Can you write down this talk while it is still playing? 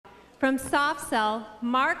from Soft Cell,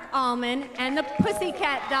 Mark Allman and the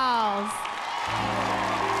Pussycat Dolls.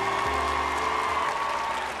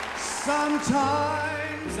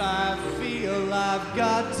 Sometimes I feel I've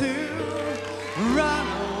got to run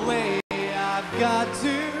away. I've got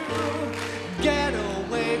to get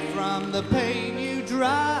away from the pain you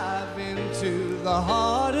drive into the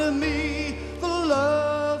heart of me. The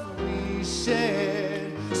love we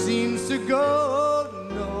shared seems to go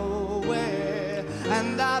nowhere,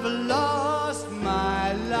 and I've lost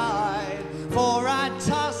my light, for I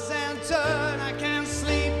toss and turn, I can't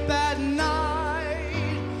sleep at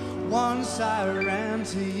night. Once I ran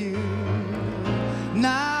to you,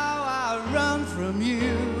 now I run from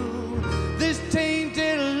you. This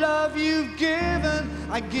tainted love you've given,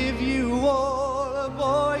 I give you all a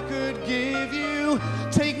boy could give you.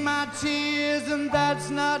 Take my tears and that's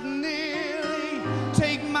not nearly.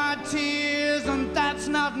 Take my tears and that's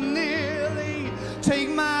not nearly. Take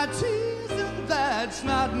my tears and that's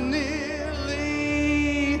not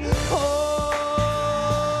nearly. Oh.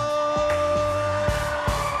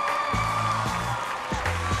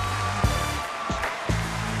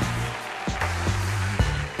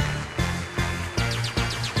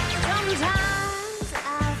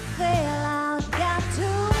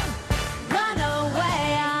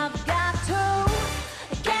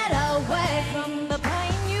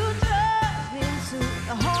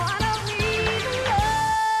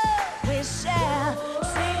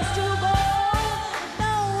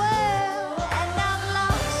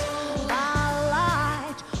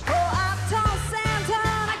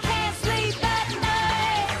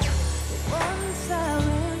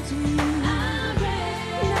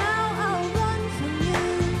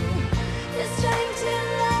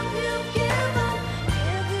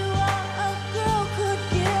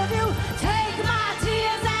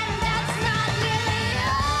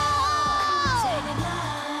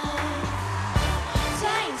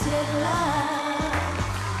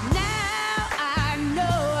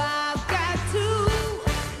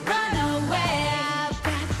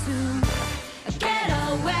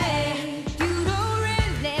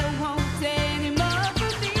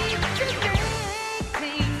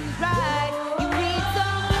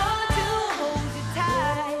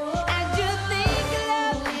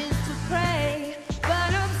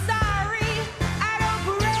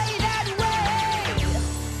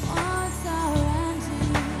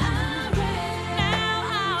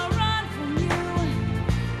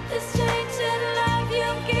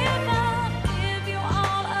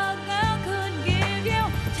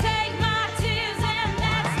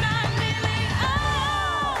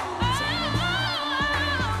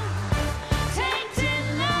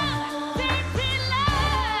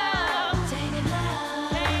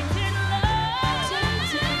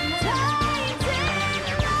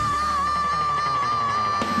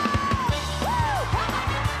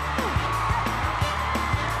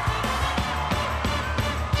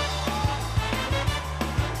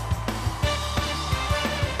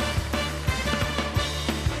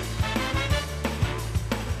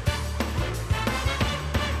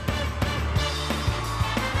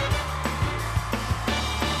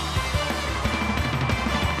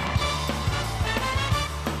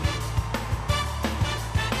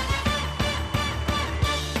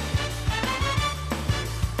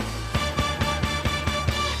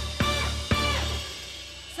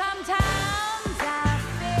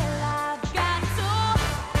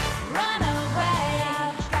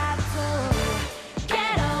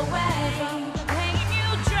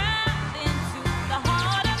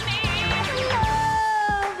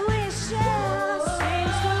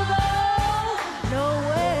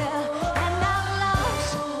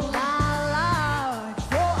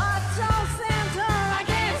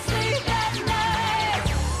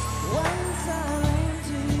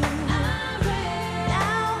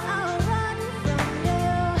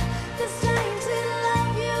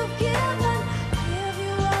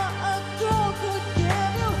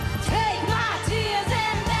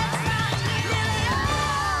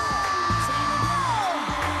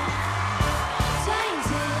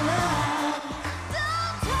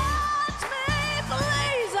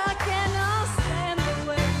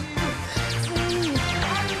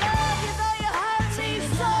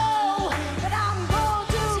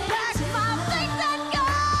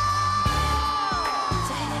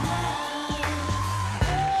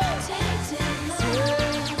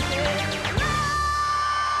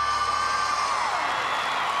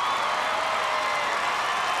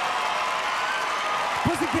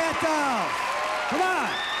 Pussycat Dolls. Come on.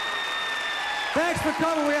 Thanks for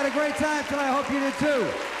coming. We had a great time tonight. I hope you did too.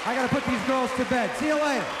 I got to put these girls to bed. See you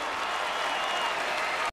later.